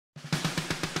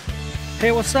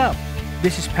Hey, what's up?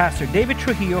 This is Pastor David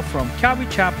Trujillo from Calvary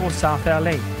Chapel, South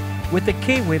LA, with the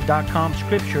KWAVE.com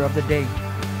scripture of the day.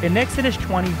 In Exodus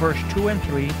 20, verse 2 and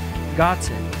 3, God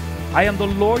said, I am the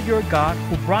Lord your God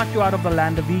who brought you out of the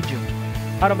land of Egypt,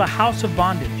 out of the house of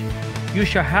bondage. You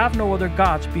shall have no other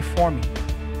gods before me.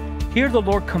 Here the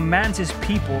Lord commands his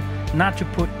people not to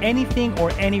put anything or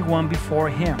anyone before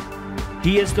him.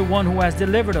 He is the one who has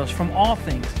delivered us from all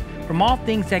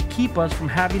things that keep us from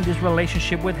having this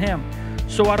relationship with him.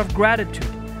 So out of gratitude,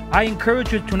 I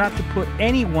encourage you to not to put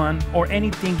anyone or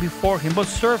anything before him, but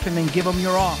serve him and give him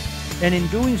your all. And in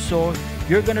doing so,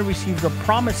 you're going to receive the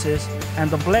promises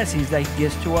and the blessings that he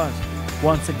gives to us.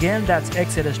 Once again, that's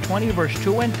Exodus 20, verse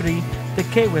 2 and 3, the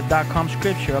KWAVE.com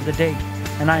scripture of the day.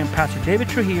 And I am Pastor David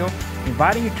Trujillo,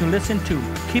 inviting you to listen to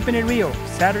Keeping It Real,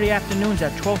 Saturday afternoons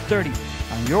at 12:30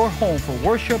 on your home for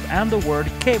worship and the word,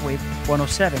 KWAVE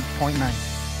 107.9.